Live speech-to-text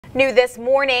New this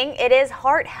morning, it is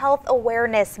Heart Health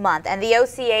Awareness Month, and the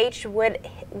OCH Wound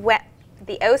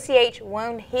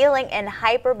Healing and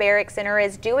Hyperbaric Center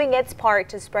is doing its part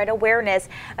to spread awareness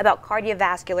about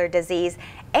cardiovascular disease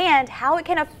and how it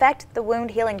can affect the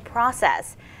wound healing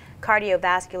process.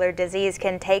 Cardiovascular disease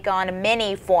can take on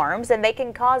many forms, and they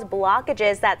can cause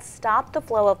blockages that stop the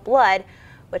flow of blood,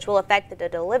 which will affect the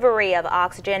delivery of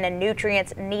oxygen and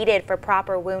nutrients needed for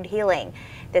proper wound healing.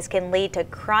 This can lead to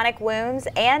chronic wounds,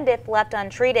 and if left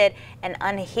untreated, an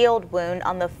unhealed wound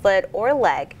on the foot or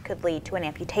leg could lead to an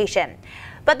amputation.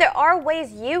 But there are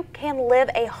ways you can live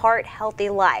a heart-healthy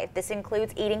life. This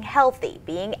includes eating healthy,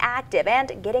 being active,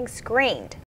 and getting screened.